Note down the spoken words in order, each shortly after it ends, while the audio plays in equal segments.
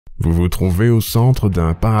Vous vous trouvez au centre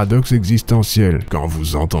d'un paradoxe existentiel. Quand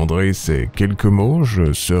vous entendrez ces quelques mots,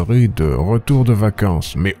 je serai de retour de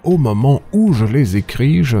vacances, mais au moment où je les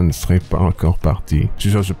écris, je ne serai pas encore parti.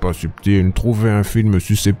 Si ça c'est pas subtil, trouver un film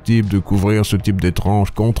susceptible de couvrir ce type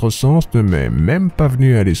d'étrange contresens ne m'est même pas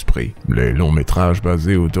venu à l'esprit. Les longs métrages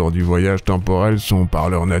basés autour du voyage temporel sont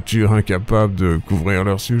par leur nature incapables de couvrir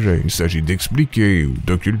leur sujet. Il s'agit d'expliquer ou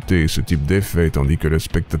d'occulter ce type d'effet, tandis que le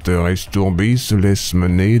spectateur estourbi se laisse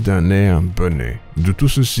mener d'un air bonnet. De tout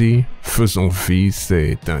ceci, faisons fi,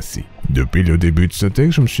 c'est ainsi. Depuis le début de ce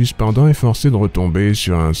texte, je me suis cependant efforcé de retomber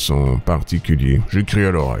sur un son particulier. J'écris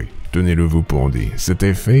à l'oreille. Tenez-le vous pour dit. Cet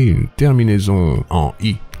effet, une terminaison en «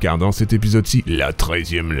 i ». Car dans cet épisode-ci, la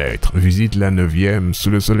 13e lettre visite la 9e. Sous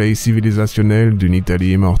le soleil civilisationnel d'une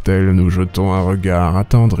Italie immortelle, nous jetons un regard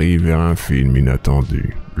attendri vers un film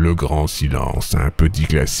inattendu. Le grand silence, un petit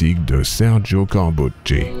classique de Sergio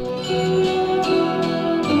Corbucci.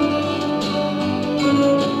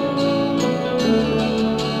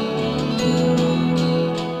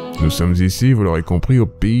 Nous sommes ici, vous l'aurez compris, au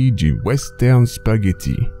pays du western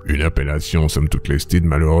spaghetti. Une appellation somme toute lestée de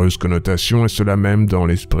malheureuses connotations et cela même dans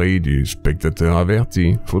l'esprit du spectateur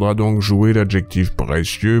averti. Faudra donc jouer l'adjectif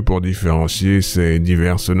précieux pour différencier ces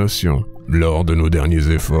diverses notions. Lors de nos derniers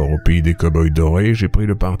efforts au pays des cow-boys dorés, j'ai pris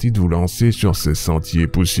le parti de vous lancer sur ces sentiers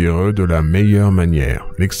poussiéreux de la meilleure manière.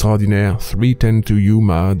 L'extraordinaire 310 to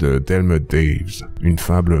Yuma de Thelma Daves. Une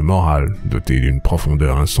fable morale, dotée d'une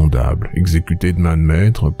profondeur insondable, exécutée de main de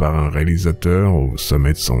maître par un réalisateur au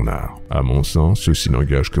sommet de son art. À mon sens, ceci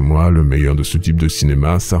n'engage que moi, le meilleur de ce type de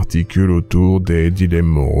cinéma s'articule autour des dilemmes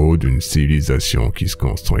moraux d'une civilisation qui se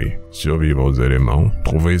construit. Survivre aux éléments,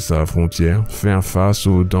 trouver sa frontière, faire face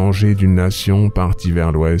aux dangers d'une nation partie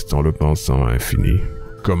vers l'ouest en le pensant infini.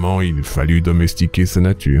 Comment il fallut domestiquer sa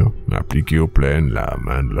nature, appliquer aux plaines la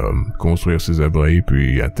main de l'homme, construire ses abris,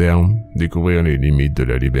 puis à terme, découvrir les limites de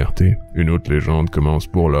la liberté. Une autre légende commence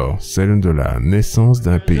pour lors, celle de la naissance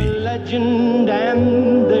d'un pays.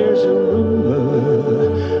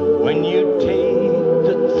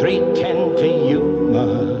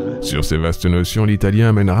 Sur ces vastes notions, l'italien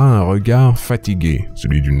amènera un regard fatigué,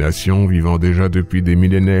 celui d'une nation vivant déjà depuis des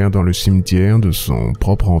millénaires dans le cimetière de son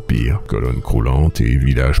propre empire. Colonnes croulantes et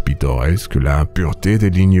villages pittoresques, la pureté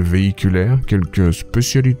des lignes véhiculaires, quelques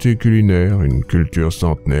spécialités culinaires, une culture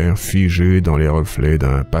centenaire figée dans les reflets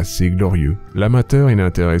d'un passé glorieux. L'amateur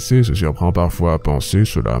inintéressé se surprend parfois à penser,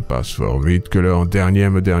 cela passe fort vite, que leur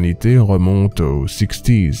dernière modernité remonte aux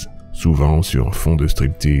 60s. Souvent sur fond de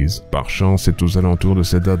striptease. Par chance, c'est aux alentours de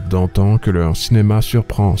cette date d'antan que leur cinéma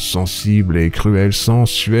surprend, sensible et cruel,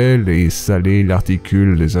 sensuel et salé, il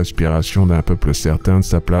articule les aspirations d'un peuple certain de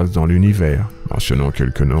sa place dans l'univers. Mentionnons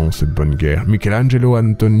quelques noms, cette bonne guerre. Michelangelo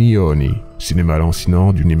Antonioni, cinéma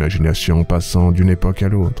lancinant d'une imagination passant d'une époque à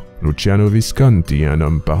l'autre. Luciano Visconti, un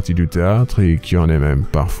homme parti du théâtre et qui en est même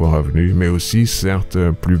parfois revenu, mais aussi, certes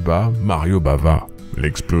plus bas, Mario Bava.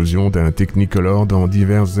 L'explosion d'un technicolor dans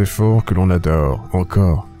divers efforts que l'on adore,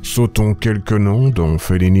 encore. Sautons quelques noms, dont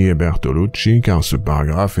Fellini et Bertolucci, car ce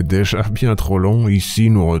paragraphe est déjà bien trop long. Ici,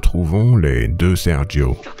 nous retrouvons les deux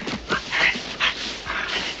Sergio.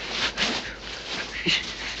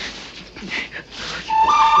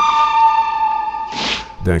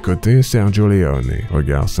 D'un côté, Sergio Leone,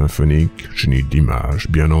 regard symphonique, génie d'image,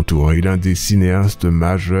 bien entouré, l'un des cinéastes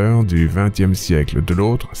majeurs du XXe siècle. De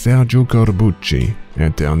l'autre, Sergio Corbucci,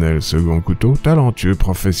 éternel second couteau, talentueux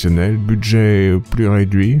professionnel, budget plus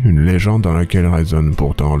réduit, une légende dans laquelle résonne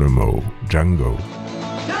pourtant le mot Django.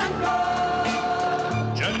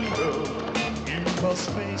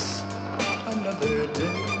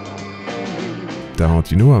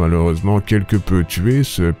 Tarantino a malheureusement quelque peu tué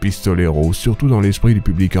ce pistolero, surtout dans l'esprit du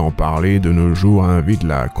public à en parler. De nos jours invite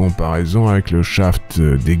la comparaison avec le Shaft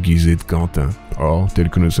déguisé de Quentin. Or,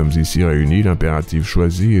 tel que nous sommes ici réunis, l'impératif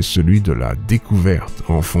choisi est celui de la découverte.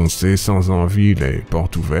 Enfoncer sans envie les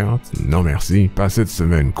portes ouvertes? Non merci, pas cette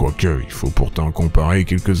semaine, quoique il faut pourtant comparer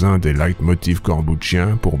quelques-uns des leitmotifs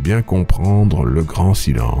corbucciens pour bien comprendre le grand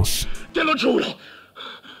silence. Te lo giuro!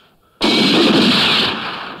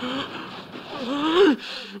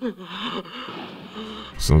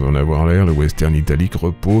 Sans en avoir l'air, le western italique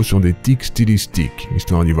repose sur des tics stylistiques.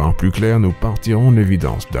 Histoire d'y voir plus clair, nous partirons de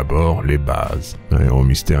l'évidence. D'abord, les bases. Un héros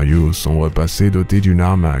mystérieux au sombre passé doté d'une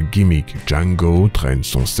arme à gimmick. Django traîne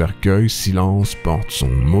son cercueil, Silence porte son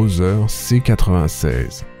Mauser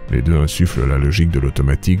C96. Les deux insufflent la logique de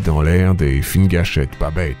l'automatique dans l'air des fines gâchettes,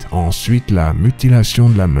 pas bête. Ensuite, la mutilation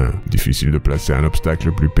de la main. Difficile de placer un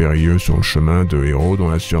obstacle plus périlleux sur le chemin de héros dont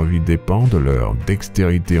la survie dépend de leur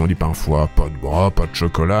dextérité. On dit parfois pas de bras, pas de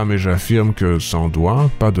chocolat, mais j'affirme que sans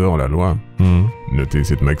doigts, pas de hors-la-loi. Notez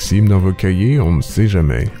cette maxime dans vos cahiers, on ne sait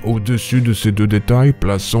jamais. Au-dessus de ces deux détails,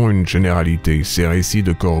 plaçons une généralité. Ces récits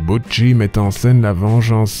de Corbucci mettent en scène la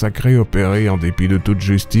vengeance sacrée opérée en dépit de toute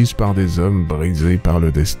justice par des hommes brisés par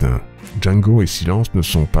le destin. Django et Silence ne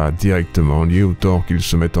sont pas directement liés au tort qu'ils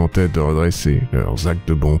se mettent en tête de redresser. Leurs actes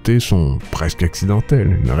de bonté sont presque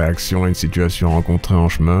accidentels, une réaction à une situation rencontrée en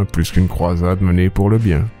chemin plus qu'une croisade menée pour le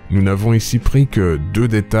bien. Nous n'avons ici pris que deux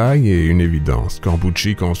détails et une évidence.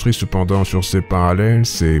 Corbucci construit cependant sur ces parallèles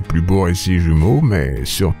ses plus beaux récits jumeaux, mais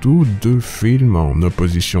surtout deux films en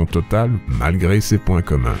opposition totale malgré ses points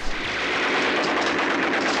communs.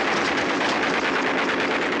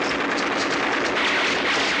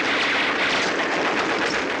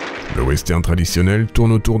 Le western traditionnel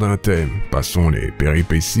tourne autour d'un thème. Passons les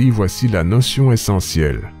péripéties, voici la notion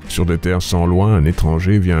essentielle. Sur des terres sans loi, un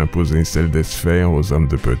étranger vient imposer celle des sphères aux hommes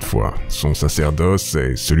de peu de foi. Son sacerdoce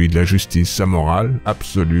est celui de la justice. Sa morale,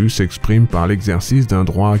 absolue, s'exprime par l'exercice d'un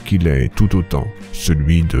droit qu'il est tout autant,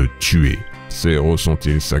 celui de tuer. Ces héros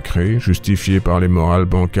sont-ils sacrés, justifiés par les morales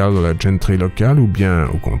bancales de la gentry locale, ou bien,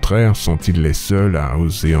 au contraire, sont-ils les seuls à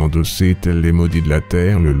oser endosser, tels les maudits de la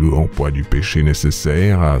terre, le lourd poids du péché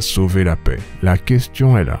nécessaire à sauver la paix? La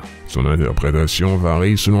question est là. Son interprétation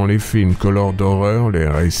varie selon les films, color d'horreur, les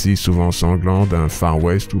récits souvent sanglants d'un Far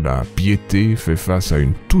West où la piété fait face à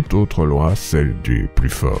une toute autre loi, celle du plus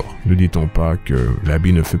fort. Ne dit-on pas que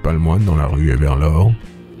l'habit ne fait pas le moine dans la rue et vers l'or?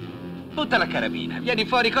 Butta la carabina, vieni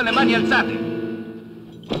fuori con le mani alzate!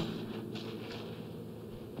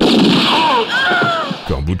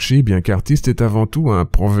 Corbucci, bien qu'artiste, est avant tout un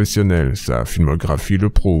professionnel. Sa filmographie le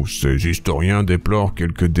prouve. Ses historiens déplorent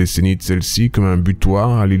quelques décennies de celle-ci comme un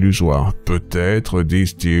butoir à l'illusoire. Peut-être,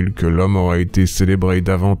 disent-ils, que l'homme aurait été célébré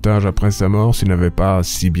davantage après sa mort s'il n'avait pas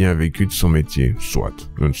si bien vécu de son métier.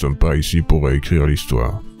 Soit, nous ne sommes pas ici pour réécrire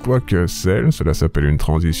l'histoire. Quoique cela s'appelle une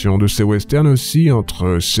transition de ces westerns aussi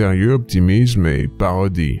entre sérieux, optimisme et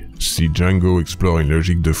parodie. Si Django explore une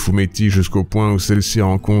logique de fumetti jusqu'au point où celle-ci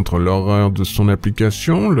rencontre l'horreur de son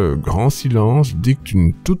application, le grand silence dicte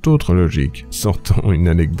une toute autre logique. Sortons une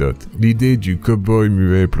anecdote. L'idée du cow-boy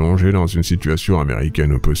muet plongé dans une situation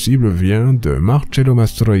américaine au possible vient de Marcello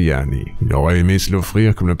Mastroianni. Il aurait aimé se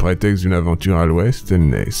l'offrir comme le prétexte d'une aventure à l'ouest, elle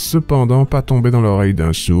n'est cependant pas tombée dans l'oreille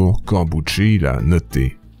d'un sourd. Corbucci l'a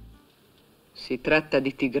noté. Si tratta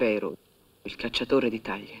di Tigrero, il cacciatore di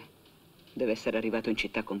taglie. Deve essere arrivato in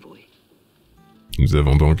città con voi. Nous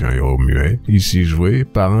avons donc un héros muet, ici joué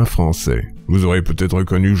par un Français. Vous aurez peut-être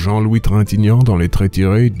reconnu Jean-Louis Trintignant dans les traits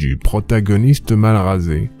tirés du protagoniste mal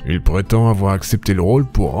rasé. Il prétend avoir accepté le rôle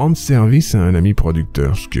pour rendre service à un ami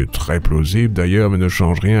producteur, ce qui est très plausible d'ailleurs mais ne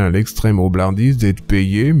change rien à l'extrême roublardise d'être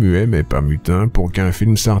payé, muet mais pas mutin, pour qu'un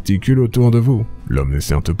film s'articule autour de vous. L'homme n'est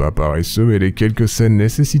certes pas paresseux et les quelques scènes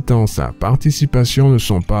nécessitant sa participation ne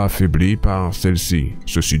sont pas affaiblies par celle-ci.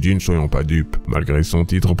 Ceci dit, ne soyons pas dupes. Malgré son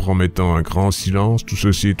titre promettant un grand silence, tout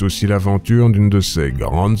ceci est aussi l'aventure d'une de ces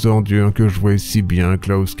grandes ordures que jouait si bien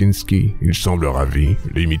Klaus Kinski. Il semble ravi,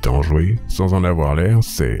 limite enjoué, sans en avoir l'air,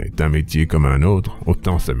 c'est un métier comme un autre,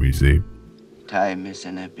 autant s'amuser. Time is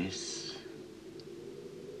an abyss,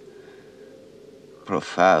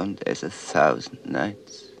 profound as a thousand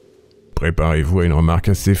nights. Préparez-vous à une remarque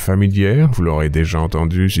assez familière, vous l'aurez déjà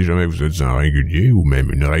entendu si jamais vous êtes un régulier ou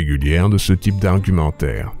même une régulière de ce type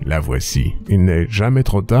d'argumentaire. La voici. Il n'est jamais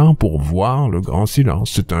trop tard pour voir Le Grand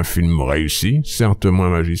Silence. C'est un film réussi, certes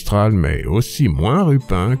moins magistral mais aussi moins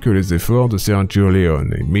rupin que les efforts de Sergio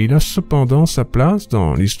Leone, mais il a cependant sa place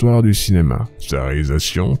dans l'histoire du cinéma. Sa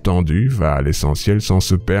réalisation, tendue, va à l'essentiel sans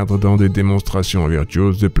se perdre dans des démonstrations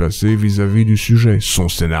virtuoses déplacées vis-à-vis du sujet. Son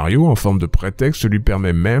scénario, en forme de prétexte, lui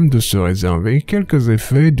permet même de se réserver quelques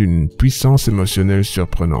effets d'une puissance émotionnelle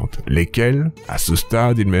surprenante, lesquels, à ce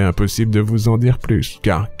stade, il m'est impossible de vous en dire plus,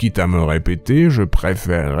 car, quitte à me répéter, je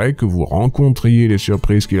préférerais que vous rencontriez les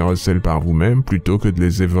surprises qu'il recèle par vous-même plutôt que de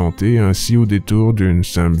les éventer ainsi au détour d'une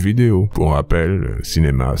simple vidéo. Pour rappel, le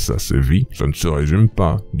cinéma, ça se vit, ça ne se résume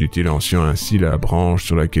pas, dit-il en sciant ainsi la branche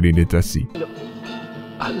sur laquelle il est assis.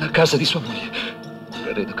 Alla casa di sua moglie.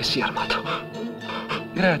 Credo che sia armato.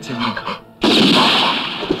 Grazie, amico.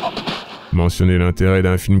 Mentionner l'intérêt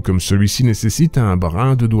d'un film comme celui-ci nécessite un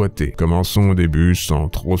brin de doigté. Commençons au début sans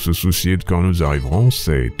trop se soucier de quand nous arriverons,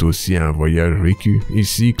 c'est aussi un voyage vécu.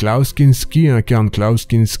 Ici, Klaus Kinski incarne Klaus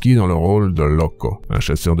Kinski dans le rôle de Loco, un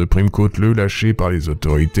chasseur de primes côteleux lâché par les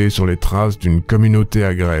autorités sur les traces d'une communauté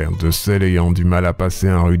agraire, de celles ayant du mal à passer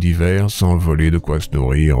un rue d'hiver sans voler de quoi se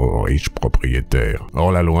nourrir aux riches propriétaires.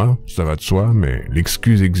 Or la loi, ça va de soi, mais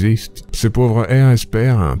l'excuse existe. Ces pauvres airs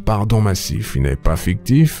espèrent un pardon massif, il n'est pas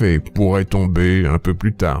fictif et pourrait tomber un peu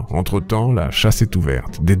plus tard. Entre-temps, la chasse est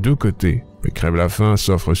ouverte, des deux côtés. Les crève-la-faim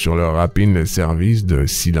s'offrent sur leur rapine les services de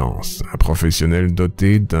silence, un professionnel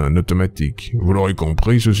doté d'un automatique. Vous l'aurez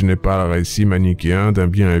compris, ceci n'est pas le récit manichéen d'un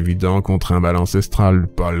bien évident contre un bal ancestral,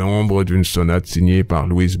 pas l'ombre d'une sonate signée par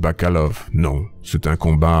Louise Bacalov, non. C'est un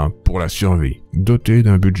combat pour la survie, doté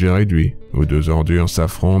d'un budget réduit, où deux ordures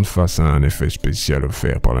s'affrontent face à un effet spécial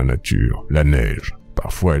offert par la nature, la neige.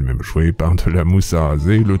 Parfois elle-même jouée par de la mousse à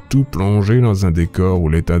raser, le tout plongé dans un décor où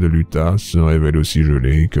l'état de l'Utah se révèle aussi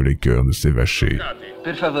gelé que les cœurs de ses vachers.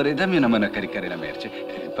 Per favore, dammi una mano a caricare la merce,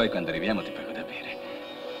 poi quando arriviamo ti pago da bere.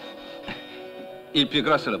 Il più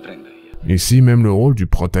grosso lo prendo io. Ici, même le rôle du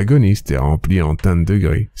protagoniste est rempli en teinte de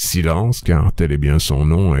gris. Silence, car tel est bien son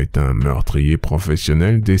nom, est un meurtrier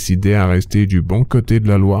professionnel décidé à rester du bon côté de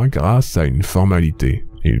la loi grâce à une formalité.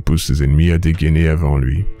 Il pousse ses ennemis à dégainer avant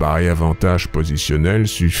lui. Pareil avantage positionnel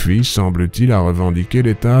suffit, semble-t-il, à revendiquer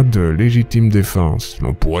l'état de légitime défense.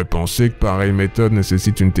 On pourrait penser que pareille méthode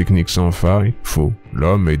nécessite une technique sans faille. Faux.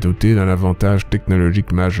 L'homme est doté d'un avantage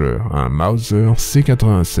technologique majeur, un Mauser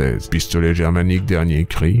C96, pistolet germanique dernier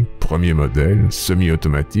cri, premier modèle,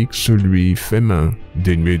 semi-automatique, celui fait main,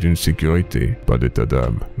 dénué d'une sécurité, pas d'état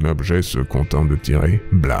d'âme. L'objet se contente de tirer,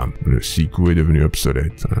 blam, le 6 coups est devenu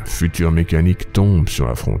obsolète, un futur mécanique tombe sur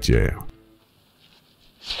la frontière.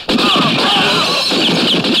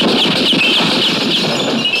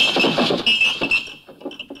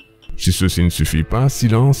 Si ceci ne suffit pas,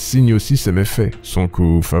 Silence signe aussi ses méfaits. Son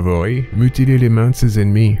coup favori, mutiler les mains de ses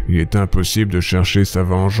ennemis. Il est impossible de chercher sa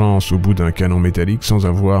vengeance au bout d'un canon métallique sans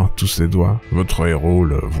avoir tous ses doigts. Votre héros,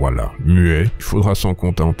 le voilà, muet. Il faudra s'en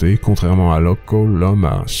contenter. Contrairement à Loco, l'homme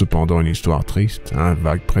a cependant une histoire triste, un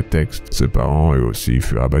vague prétexte. Ses parents, eux aussi,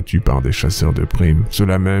 furent abattus par des chasseurs de primes.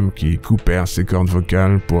 Ceux-là même qui coupèrent ses cordes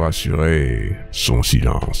vocales pour assurer son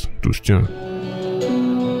silence. Tout se tient.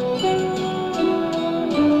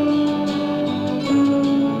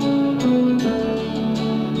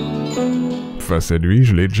 Face à lui,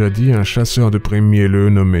 je l'ai déjà dit, un chasseur de primes mielleux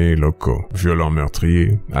nommé Loco, violent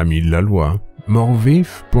meurtrier, ami de la loi. Mort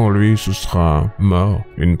vif, pour lui ce sera mort.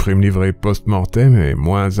 Une prime livrée post-mortem est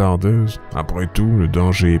moins ardeuse. Après tout, le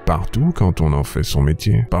danger est partout quand on en fait son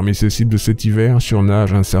métier. Parmi ses cibles de cet hiver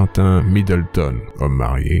surnage un certain Middleton, homme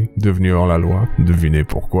marié, devenu hors la loi. Devinez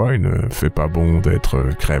pourquoi il ne fait pas bon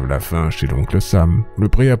d'être crève-la-faim chez l'oncle Sam. Le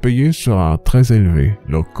prix à payer sera très élevé.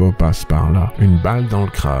 Loco passe par là. Une balle dans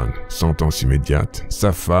le crâne. Sentence immédiate.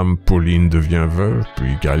 Sa femme, Pauline, devient veuve,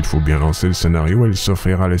 puis car il faut bien lancer le scénario, elle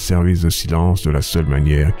s'offrira les services de silence de la seule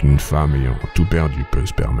manière qu'une femme ayant tout perdu peut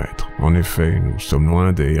se permettre. En effet, nous sommes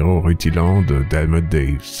loin des héros rutilants de Delmot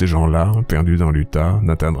Dave. Ces gens-là, perdus dans l'Utah,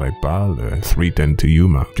 n'atteindraient pas le 310 to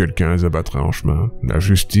Yuma. Quelqu'un les abattrait en chemin. La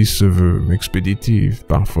justice se veut expéditive,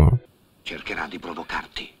 parfois. Cercherà di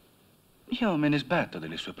provocarti. Io me ne sbatto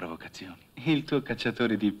delle sue provocazioni. Il tuo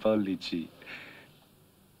cacciatore di pollici.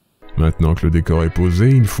 Maintenant que le décor est posé,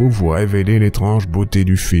 il faut vous révéler l'étrange beauté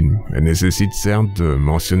du film. Elle nécessite certes de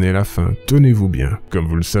mentionner la fin. Tenez-vous bien. Comme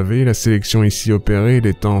vous le savez, la sélection ici opérée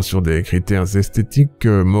l'étend sur des critères esthétiques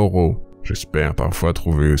que moraux. J'espère parfois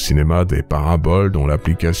trouver au cinéma des paraboles dont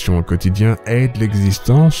l'application au quotidien aide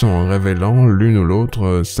l'existence en révélant l'une ou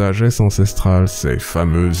l'autre sagesse ancestrale, ces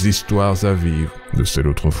fameuses histoires à vivre, de celles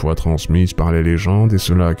autrefois transmises par les légendes et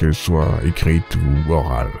cela qu'elles soient écrites ou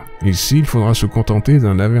orales. Ici, il faudra se contenter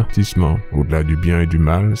d'un avertissement. Au-delà du bien et du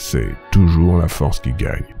mal, c'est toujours la force qui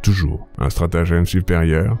gagne. Toujours. Un stratagème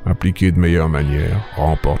supérieur, appliqué de meilleure manière,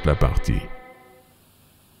 remporte la partie.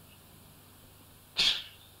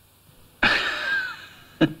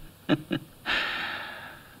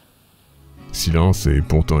 Silence est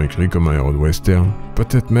pourtant écrit comme un héros de western,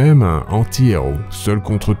 peut-être même un anti-héros, seul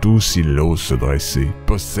contre tous il ose se dresser,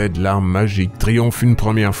 possède l'arme magique, triomphe une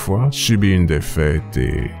première fois, subit une défaite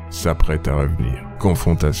et s'apprête à revenir.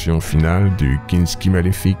 Confrontation finale du Kinski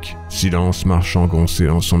maléfique, Silence marche engoncé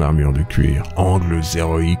dans son armure de cuir, angles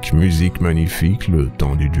héroïques, musique magnifique, le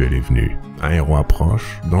temps du duel est venu. Un héros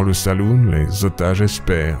approche, dans le saloon, les otages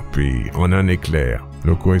espèrent, puis en un éclair,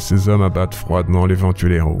 Loco et ses hommes abattent froidement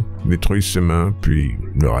l'éventuel héros, détruisent ses mains, puis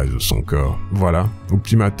le reste de son corps. Voilà, au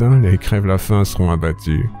petit matin, les crève-la-faim seront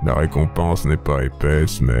abattus. La récompense n'est pas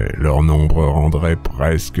épaisse, mais leur nombre rendrait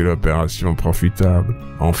presque l'opération profitable.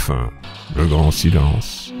 Enfin, le grand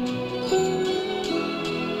silence.